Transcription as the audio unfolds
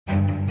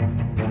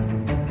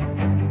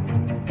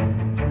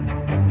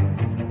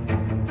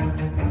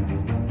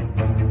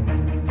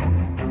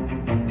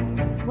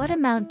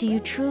amount do you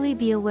truly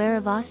be aware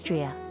of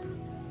Austria?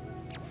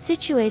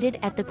 Situated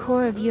at the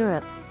core of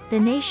Europe, the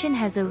nation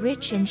has a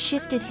rich and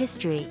shifted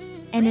history,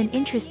 and an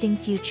interesting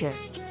future.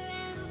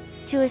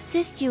 To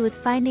assist you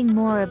with finding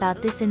more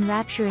about this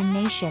enrapturing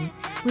nation,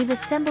 we've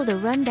assembled a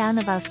rundown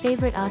of our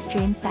favorite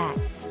Austrian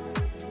facts.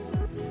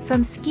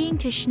 From skiing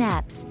to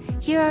Schnapps,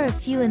 here are a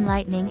few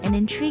enlightening and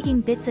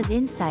intriguing bits of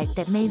insight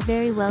that may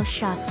very well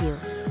shock you.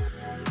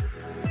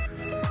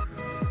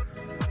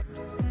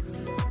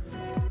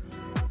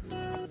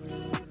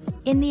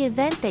 In the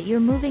event that you're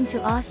moving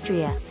to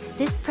Austria,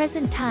 this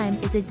present time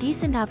is a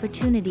decent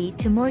opportunity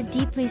to more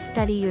deeply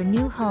study your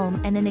new home,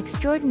 and an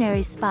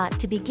extraordinary spot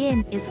to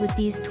begin is with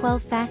these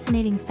 12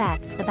 fascinating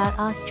facts about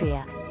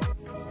Austria.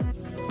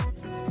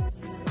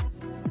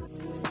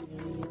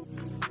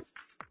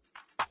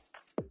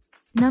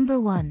 Number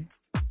 1.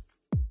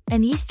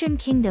 An Eastern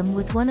kingdom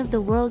with one of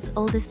the world's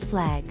oldest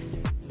flags.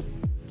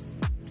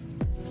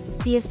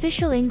 The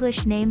official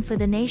English name for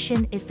the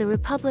nation is the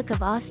Republic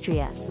of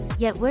Austria,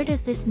 yet where does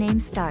this name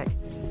start?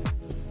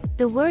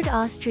 The word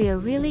Austria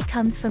really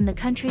comes from the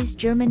country's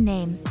German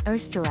name,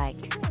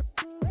 Österreich.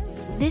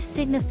 This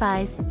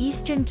signifies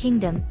Eastern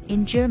Kingdom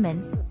in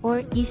German,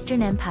 or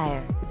Eastern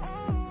Empire.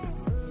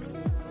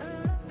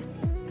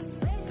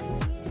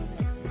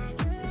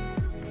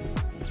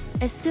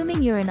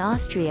 Assuming you're in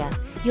Austria,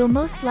 you'll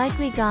most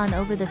likely gone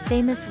over the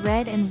famous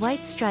red and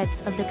white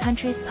stripes of the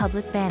country's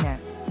public banner.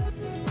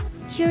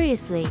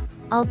 Curiously,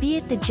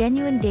 albeit the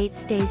genuine date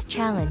stays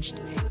challenged,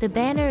 the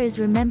banner is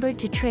remembered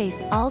to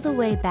trace all the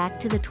way back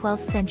to the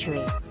 12th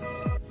century.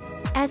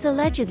 As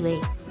allegedly,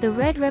 the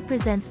red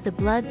represents the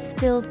blood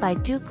spilled by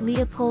Duke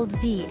Leopold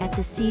V at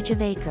the Siege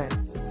of Acre.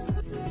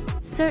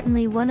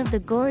 Certainly one of the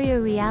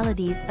gorier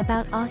realities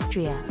about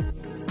Austria.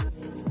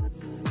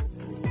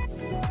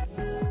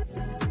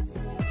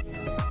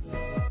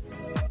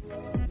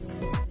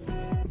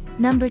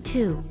 Number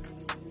 2.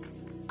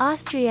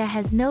 Austria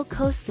has no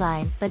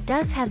coastline but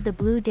does have the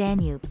blue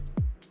Danube.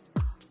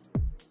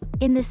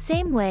 In the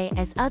same way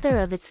as other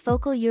of its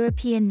focal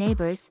European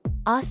neighbors,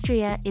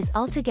 Austria is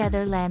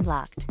altogether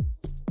landlocked.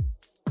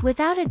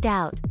 Without a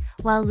doubt,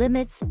 while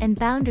limits and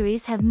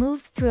boundaries have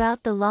moved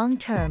throughout the long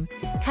term,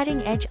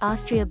 cutting-edge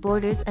Austria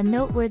borders a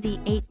noteworthy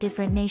 8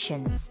 different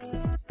nations.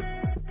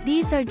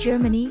 These are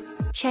Germany,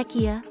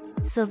 Czechia,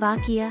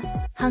 Slovakia,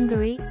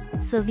 Hungary,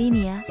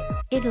 Slovenia,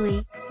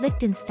 Italy,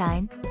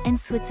 Liechtenstein, and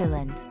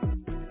Switzerland.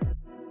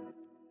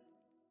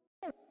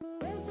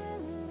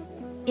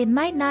 It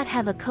might not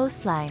have a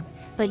coastline,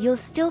 but you'll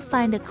still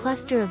find a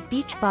cluster of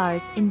beach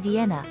bars in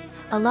Vienna,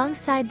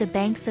 alongside the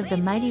banks of the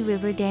mighty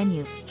river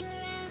Danube.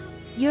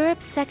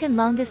 Europe's second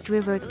longest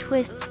river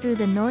twists through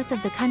the north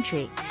of the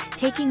country,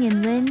 taking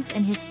in Linz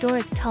and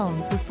historic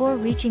Thun before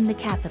reaching the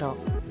capital.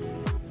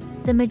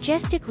 The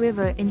majestic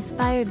river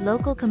inspired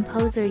local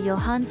composer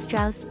Johann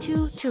Strauss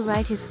II to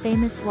write his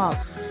famous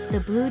waltz, The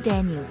Blue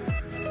Danube.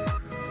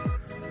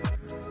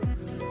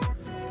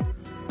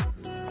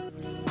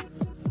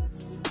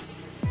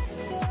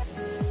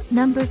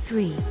 Number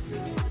 3.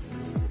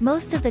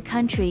 Most of the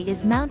country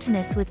is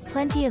mountainous with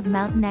plenty of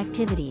mountain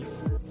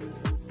activities.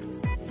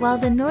 While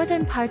the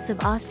northern parts of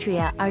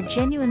Austria are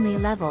genuinely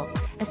level,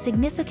 a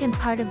significant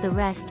part of the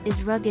rest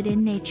is rugged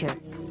in nature.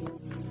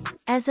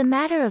 As a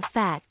matter of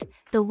fact,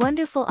 the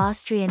wonderful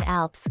Austrian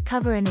Alps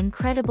cover an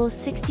incredible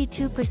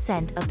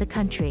 62% of the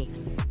country.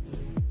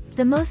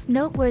 The most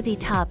noteworthy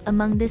top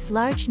among this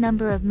large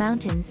number of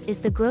mountains is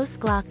the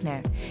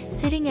Grossglockner,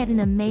 sitting at an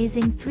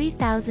amazing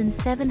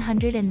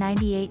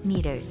 3,798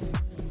 meters.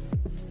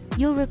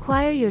 You'll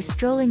require your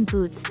strolling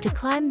boots to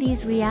climb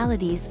these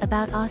realities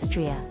about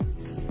Austria.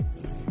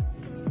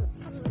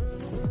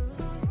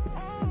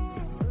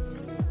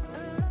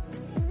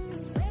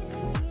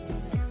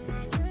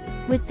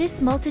 With this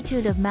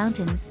multitude of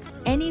mountains,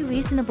 any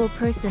reasonable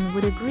person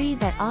would agree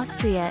that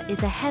Austria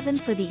is a heaven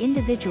for the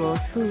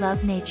individuals who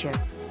love nature.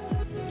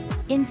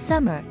 In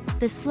summer,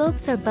 the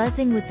slopes are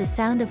buzzing with the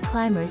sound of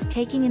climbers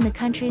taking in the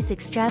country's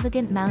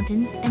extravagant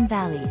mountains and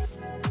valleys.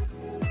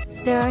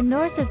 There are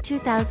north of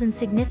 2,000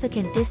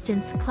 significant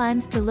distance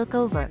climbs to look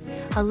over,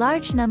 a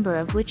large number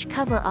of which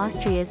cover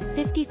Austria's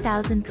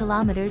 50,000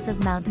 kilometers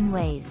of mountain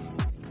ways.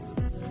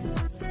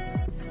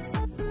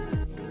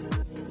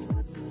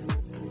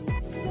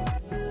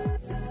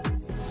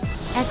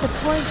 At the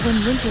point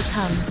when winter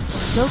comes,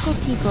 local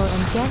people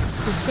and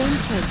guests the same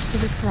take to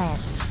the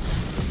slants.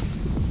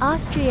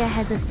 Austria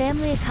has a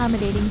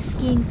family-accommodating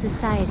skiing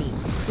society,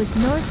 with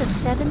north of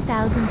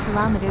 7,000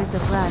 kilometers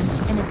of runs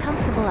and a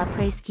comfortable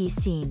après-ski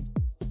scene.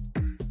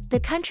 The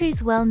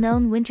country's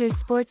well-known winter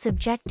sports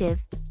objective,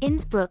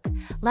 Innsbruck,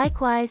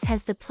 likewise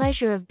has the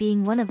pleasure of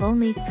being one of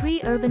only 3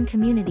 urban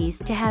communities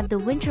to have the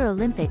Winter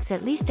Olympics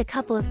at least a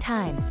couple of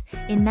times,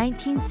 in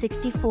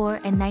 1964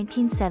 and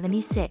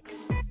 1976.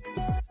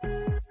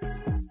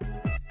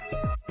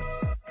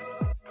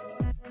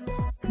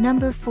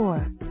 Number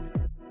 4.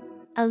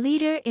 A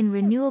leader in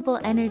renewable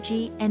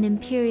energy and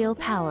imperial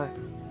power.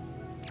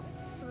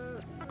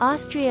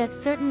 Austria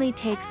certainly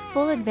takes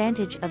full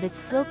advantage of its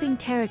sloping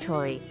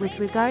territory with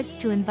regards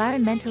to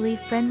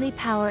environmentally friendly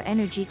power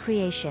energy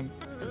creation.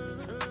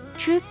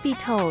 Truth be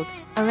told,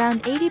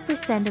 around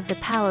 80% of the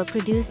power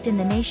produced in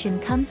the nation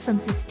comes from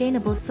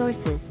sustainable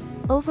sources,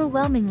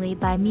 overwhelmingly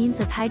by means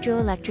of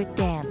hydroelectric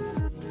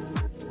dams.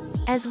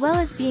 As well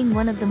as being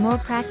one of the more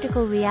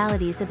practical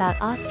realities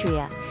about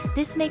Austria,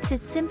 this makes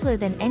it simpler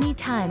than any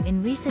time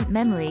in recent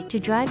memory to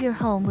drive your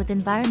home with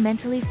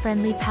environmentally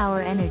friendly power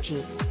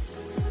energy.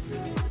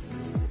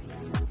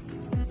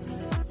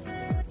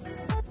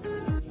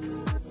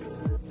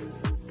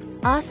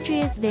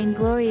 Austria's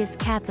vainglorious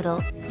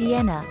capital,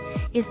 Vienna,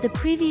 is the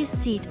previous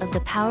seat of the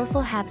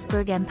powerful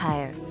Habsburg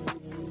Empire.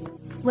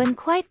 When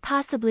quite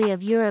possibly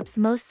of Europe's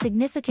most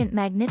significant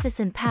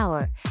magnificent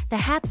power, the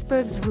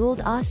Habsburgs ruled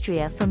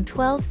Austria from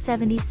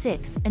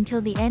 1276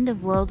 until the end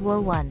of World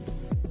War I.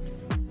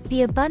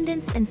 The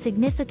abundance and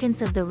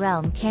significance of the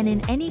realm can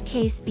in any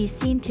case be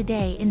seen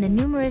today in the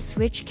numerous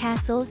rich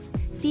castles,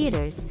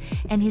 theaters,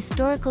 and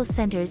historical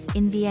centers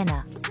in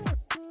Vienna.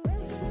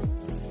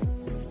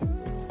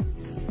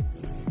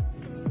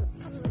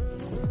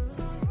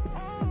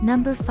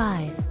 Number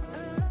 5.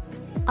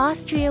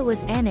 Austria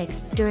was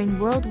annexed during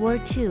World War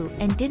II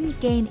and didn't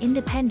gain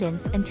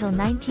independence until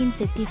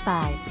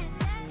 1955.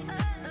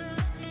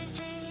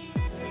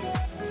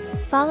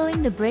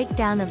 Following the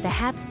breakdown of the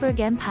Habsburg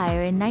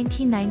Empire in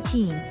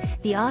 1919,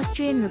 the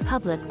Austrian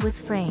Republic was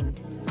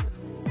framed.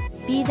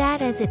 Be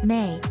that as it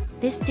may,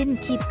 this didn't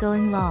keep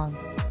going long.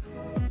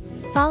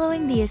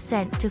 Following the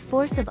ascent to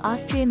force of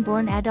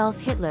Austrian-born Adolf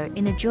Hitler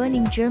in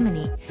adjoining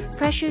Germany,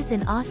 pressures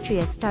in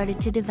Austria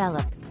started to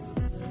develop.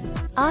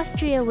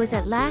 Austria was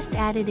at last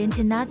added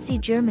into Nazi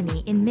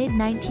Germany in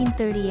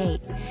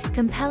mid-1938,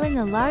 compelling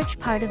a large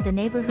part of the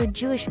neighborhood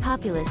Jewish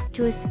populace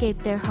to escape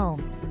their home.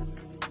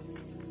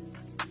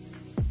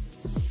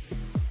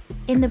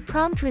 In the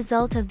prompt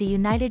result of the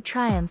United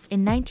Triumph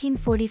in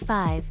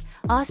 1945,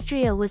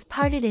 Austria was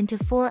parted into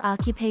 4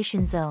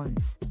 occupation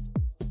zones.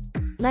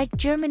 Like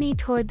Germany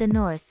toward the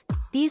north,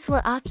 these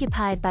were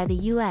occupied by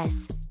the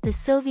US, the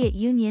Soviet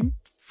Union,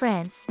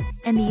 France,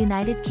 and the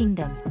United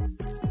Kingdom.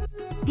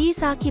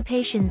 These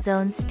occupation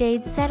zones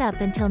stayed set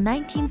up until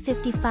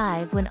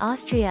 1955 when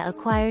Austria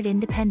acquired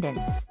independence.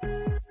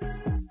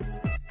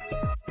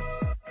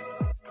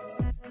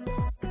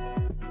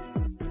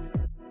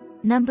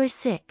 Number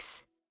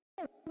 6.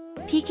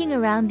 Peeking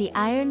around the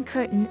Iron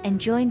Curtain and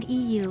joined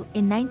EU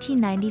in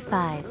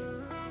 1995.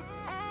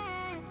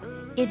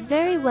 It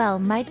very well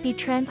might be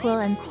tranquil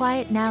and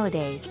quiet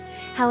nowadays,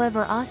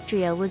 however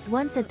Austria was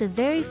once at the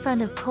very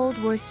front of Cold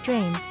War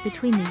strains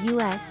between the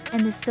US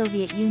and the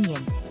Soviet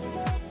Union.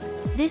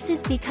 This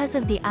is because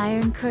of the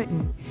Iron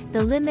Curtain,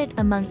 the limit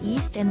among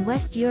East and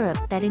West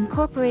Europe that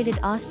incorporated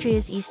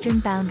Austria's eastern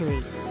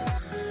boundaries.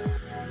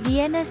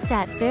 Vienna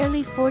sat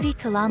barely 40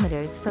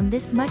 kilometers from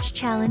this much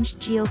challenged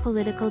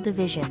geopolitical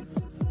division.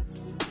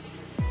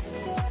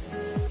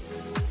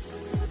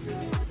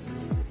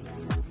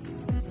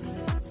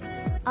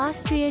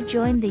 Austria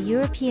joined the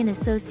European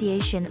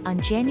Association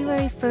on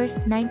January 1,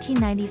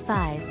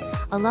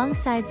 1995,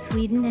 alongside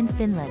Sweden and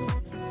Finland.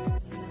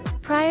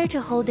 Prior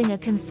to holding a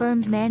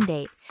confirmed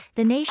mandate,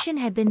 the nation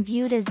had been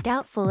viewed as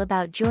doubtful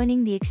about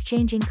joining the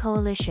exchanging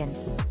coalition.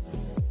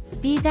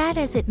 Be that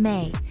as it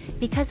may,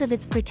 because of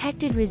its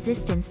protected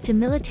resistance to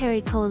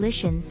military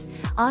coalitions,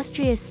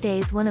 Austria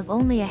stays one of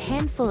only a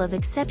handful of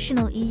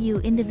exceptional EU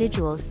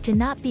individuals to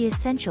not be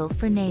essential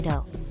for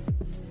NATO.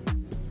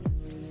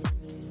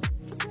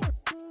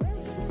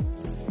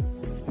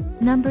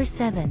 Number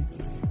 7.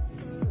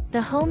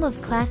 The home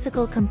of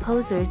classical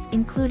composers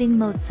including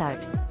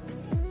Mozart.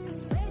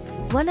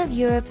 One of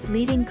Europe's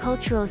leading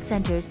cultural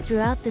centers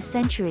throughout the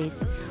centuries,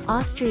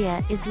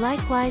 Austria is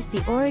likewise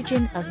the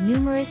origin of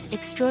numerous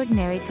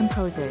extraordinary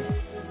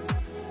composers.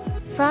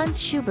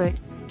 Franz Schubert,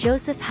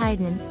 Joseph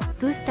Haydn,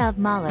 Gustav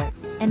Mahler,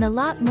 and a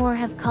lot more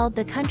have called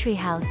the country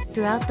house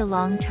throughout the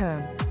long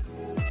term.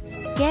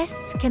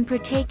 Guests can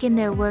partake in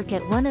their work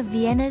at one of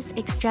Vienna's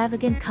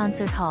extravagant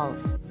concert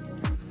halls.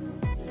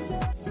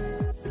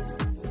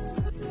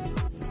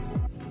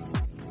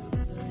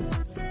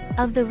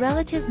 Of the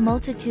relative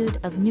multitude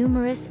of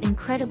numerous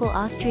incredible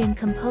Austrian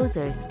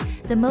composers,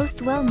 the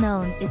most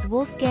well-known is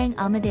Wolfgang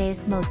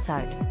Amadeus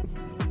Mozart.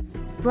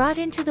 Brought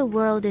into the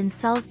world in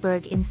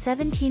Salzburg in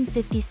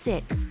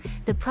 1756,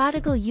 the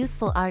prodigal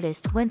youthful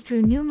artist went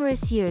through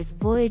numerous years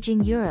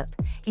voyaging Europe,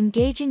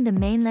 engaging the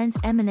mainland's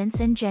eminence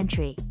and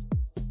gentry.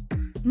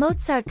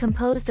 Mozart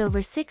composed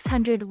over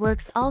 600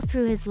 works all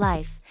through his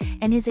life,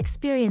 and his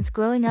experience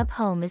growing up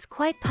home is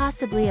quite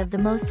possibly of the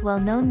most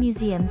well-known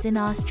museums in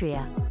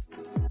Austria.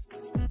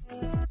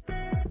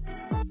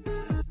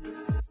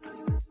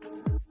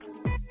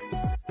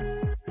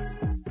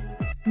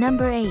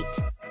 Number 8.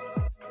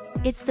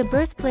 It's the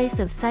birthplace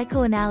of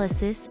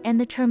psychoanalysis and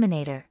the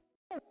Terminator.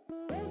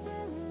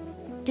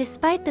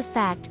 Despite the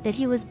fact that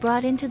he was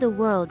brought into the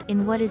world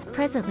in what is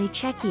presently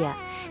Czechia,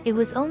 it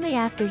was only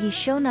after he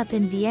shown up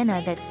in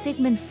Vienna that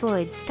Sigmund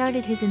Freud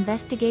started his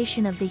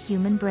investigation of the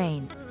human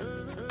brain.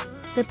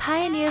 The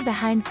pioneer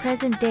behind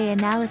present-day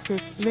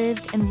analysis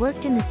lived and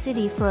worked in the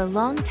city for a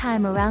long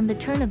time around the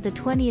turn of the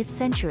 20th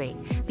century,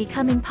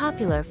 becoming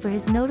popular for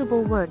his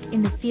notable work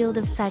in the field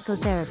of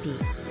psychotherapy.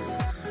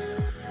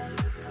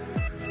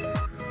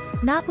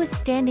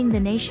 Notwithstanding the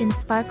nation's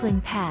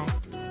sparkling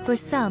past, for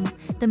some,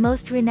 the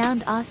most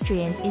renowned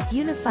Austrian is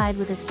unified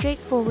with a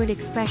straightforward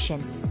expression,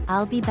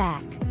 "I'll be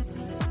back."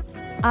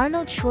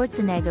 Arnold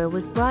Schwarzenegger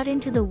was brought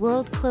into the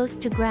world close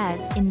to Graz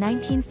in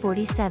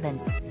 1947.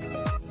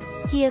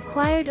 He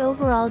acquired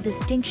overall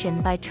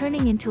distinction by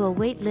turning into a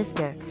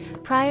weightlifter,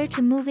 prior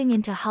to moving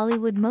into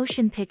Hollywood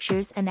motion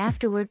pictures and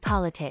afterward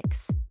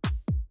politics.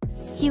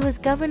 He was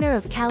governor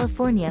of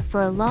California for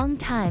a long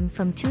time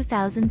from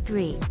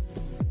 2003.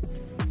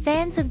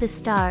 Fans of the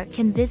star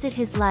can visit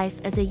his life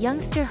as a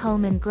youngster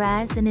home in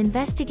Graz and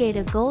investigate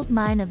a gold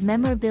mine of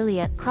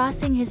memorabilia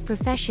crossing his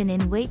profession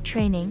in weight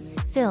training,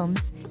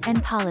 films,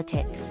 and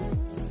politics.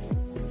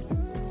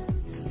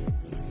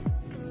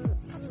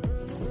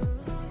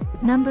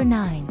 Number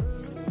 9.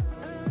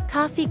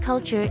 Coffee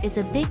culture is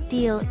a big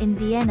deal in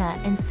Vienna,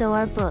 and so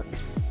are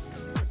books.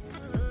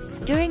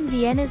 During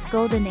Vienna's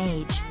golden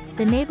age,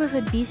 the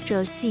neighborhood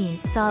bistro scene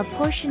saw a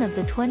portion of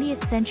the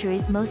 20th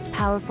century's most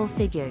powerful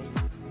figures.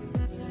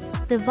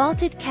 The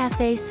vaulted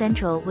Café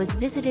Central was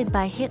visited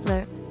by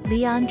Hitler,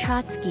 Leon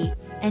Trotsky,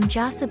 and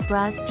Josip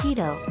Broz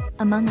Tito,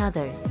 among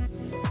others.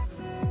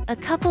 A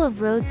couple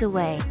of roads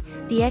away,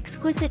 the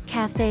exquisite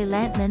Café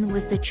Landmann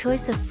was the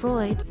choice of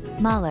Freud,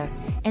 Mahler,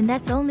 and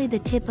that's only the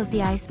tip of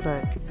the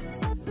iceberg.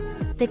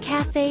 The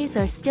cafes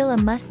are still a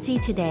must-see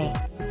today,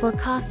 for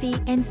coffee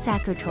and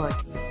Sachertorte.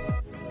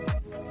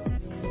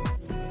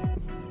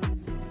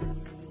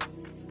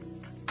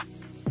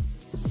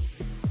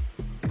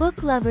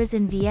 Book lovers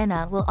in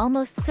Vienna will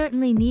almost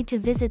certainly need to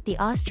visit the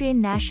Austrian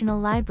National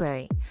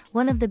Library,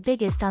 one of the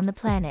biggest on the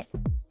planet.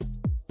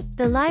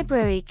 The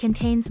library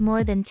contains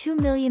more than 2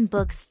 million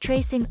books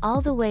tracing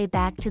all the way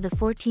back to the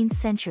 14th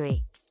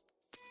century.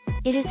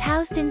 It is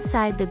housed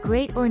inside the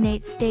great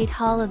ornate State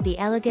Hall of the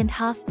elegant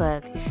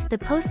Hofburg, the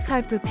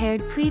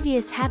postcard-prepared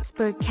previous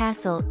Habsburg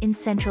castle in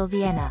central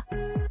Vienna.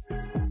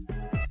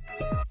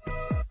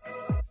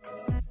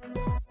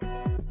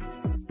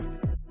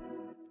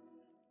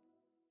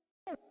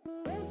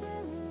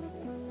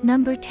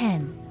 Number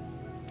 10.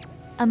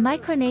 A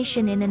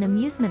micronation in an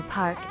amusement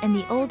park and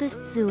the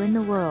oldest zoo in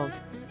the world.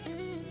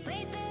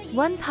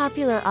 One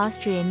popular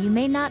Austrian you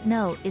may not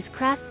know is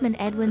craftsman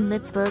Edwin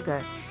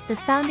Lippberger, the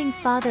founding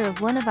father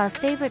of one of our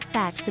favorite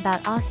facts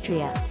about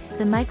Austria,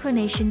 the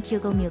micronation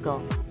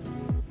Kugelmugel.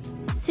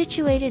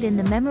 Situated in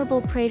the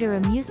memorable Prater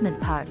amusement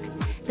park,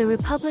 the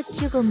Republic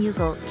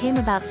Kugelmugel came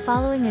about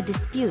following a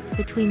dispute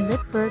between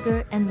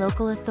Lippberger and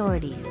local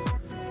authorities.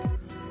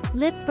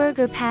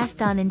 Lippberger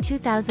passed on in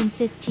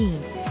 2015,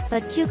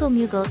 but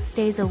Kugelmugel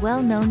stays a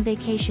well-known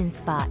vacation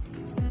spot.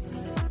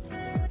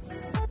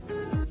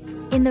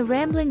 In the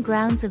rambling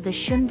grounds of the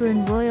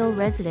Schönbrunn royal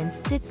residence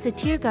sits the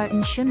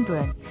Tiergarten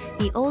Schönbrunn,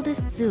 the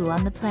oldest zoo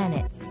on the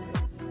planet.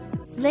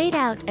 Laid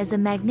out as a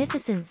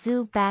magnificent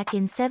zoo back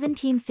in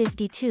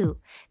 1752,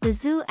 the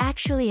zoo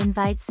actually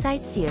invites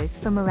sightseers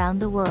from around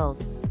the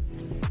world.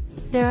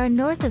 There are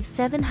north of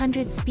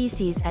 700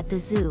 species at the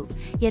zoo,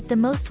 yet the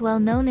most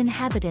well-known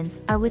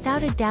inhabitants are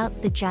without a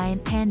doubt the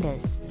giant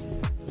pandas.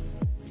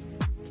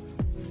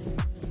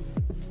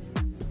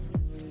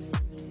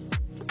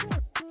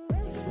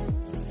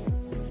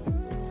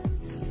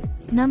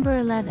 Number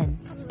 11.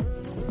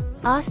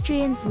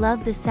 Austrians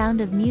love the sound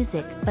of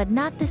music, but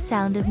not the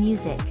sound of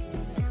music.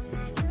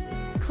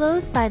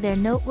 Close by their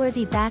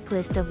noteworthy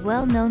backlist of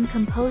well-known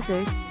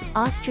composers,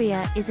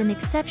 Austria is an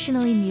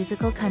exceptionally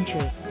musical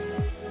country.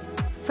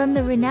 From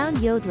the renowned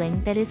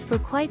yodeling that has for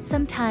quite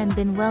some time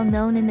been well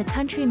known in the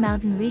country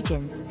mountain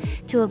regions,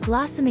 to a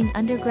blossoming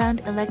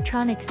underground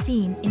electronic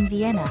scene in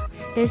Vienna,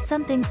 there's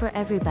something for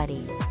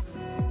everybody.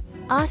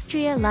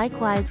 Austria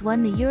likewise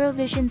won the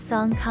Eurovision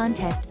Song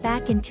Contest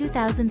back in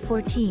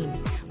 2014,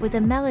 with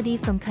a melody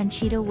from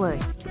Conchita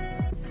Wurst.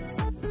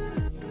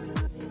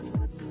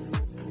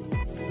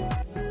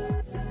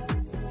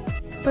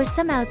 For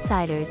some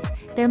outsiders,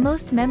 their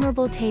most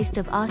memorable taste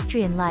of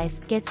Austrian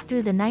life gets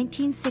through the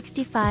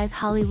 1965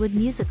 Hollywood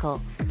musical,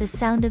 The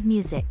Sound of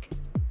Music.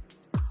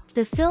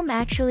 The film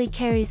actually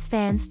carries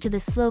fans to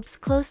the slopes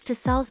close to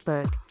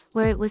Salzburg,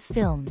 where it was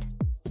filmed.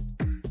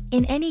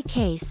 In any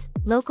case,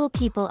 local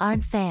people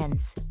aren't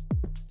fans.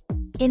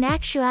 In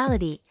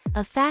actuality,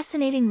 a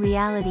fascinating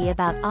reality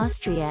about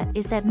Austria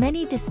is that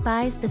many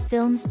despise the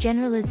film's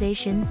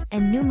generalizations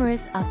and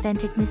numerous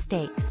authentic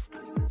mistakes.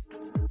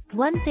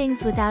 One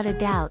thing's without a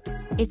doubt,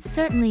 it's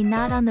certainly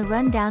not on the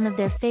rundown of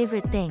their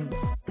favorite things.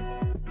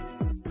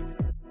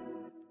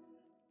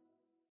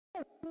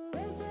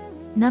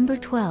 Number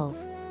 12.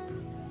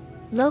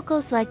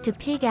 Locals like to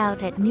pig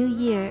out at New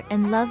Year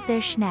and love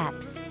their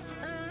Schnapps.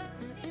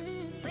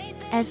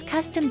 As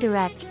custom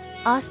directs,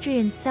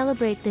 Austrians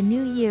celebrate the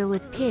new year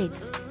with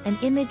pigs, an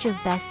image of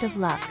best of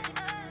luck.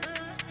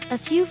 A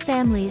few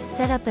families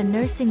set up a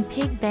nursing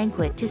pig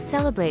banquet to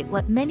celebrate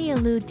what many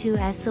allude to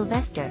as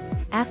Sylvester,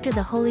 after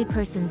the Holy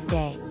Person's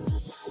Day.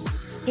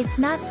 It's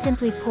not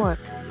simply pork,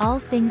 all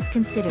things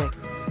considered.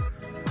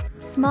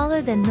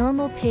 Smaller than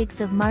normal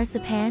pigs of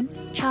marzipan,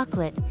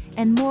 chocolate,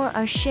 and more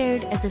are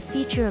shared as a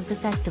feature of the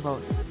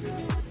festivals.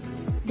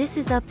 This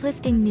is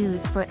uplifting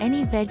news for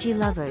any veggie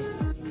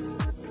lovers.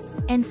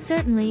 And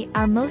certainly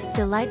our most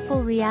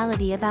delightful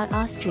reality about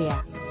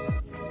Austria.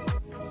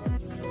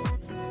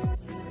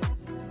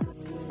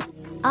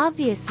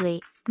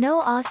 Obviously, no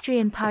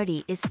Austrian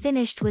party is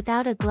finished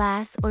without a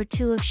glass or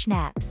two of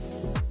Schnapps.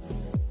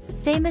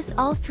 Famous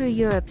all through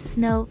Europe's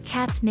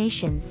snow-capped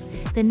nations,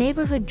 the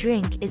neighborhood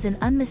drink is an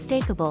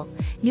unmistakable,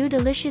 new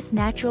delicious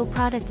natural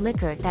product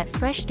liquor that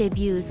fresh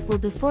debuts will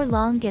before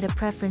long get a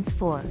preference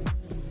for.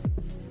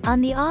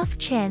 On the off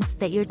chance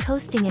that you're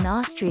toasting in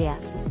Austria,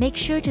 make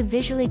sure to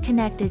visually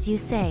connect as you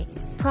say,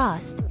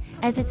 Prost,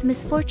 as it's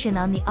misfortune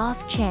on the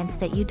off chance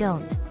that you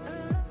don't.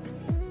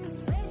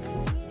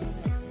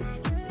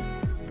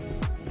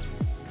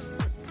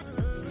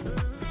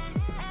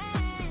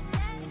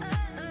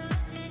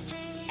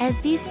 As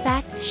these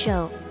facts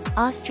show,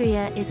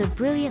 Austria is a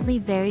brilliantly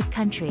varied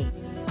country.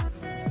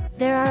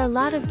 There are a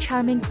lot of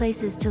charming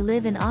places to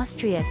live in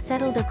Austria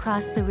settled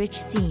across the rich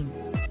scene.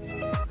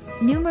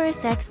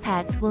 Numerous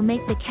expats will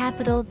make the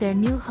capital their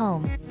new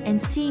home, and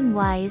seeing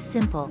why is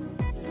simple.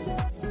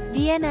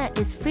 Vienna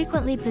is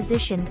frequently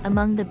positioned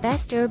among the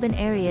best urban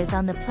areas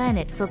on the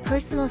planet for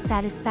personal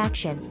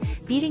satisfaction,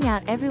 beating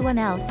out everyone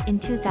else in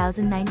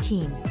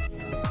 2019.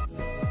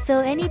 So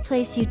any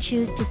place you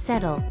choose to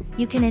settle,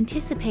 you can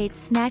anticipate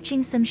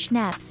snatching some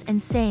Schnapps and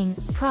saying,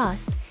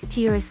 Prost, to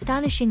your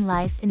astonishing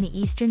life in the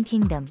Eastern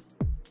Kingdom.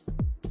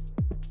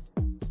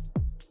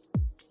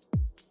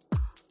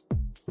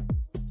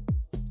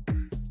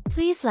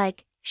 Please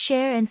like,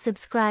 share and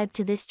subscribe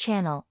to this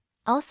channel.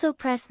 Also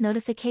press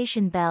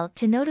notification bell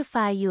to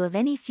notify you of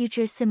any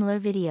future similar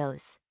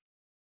videos.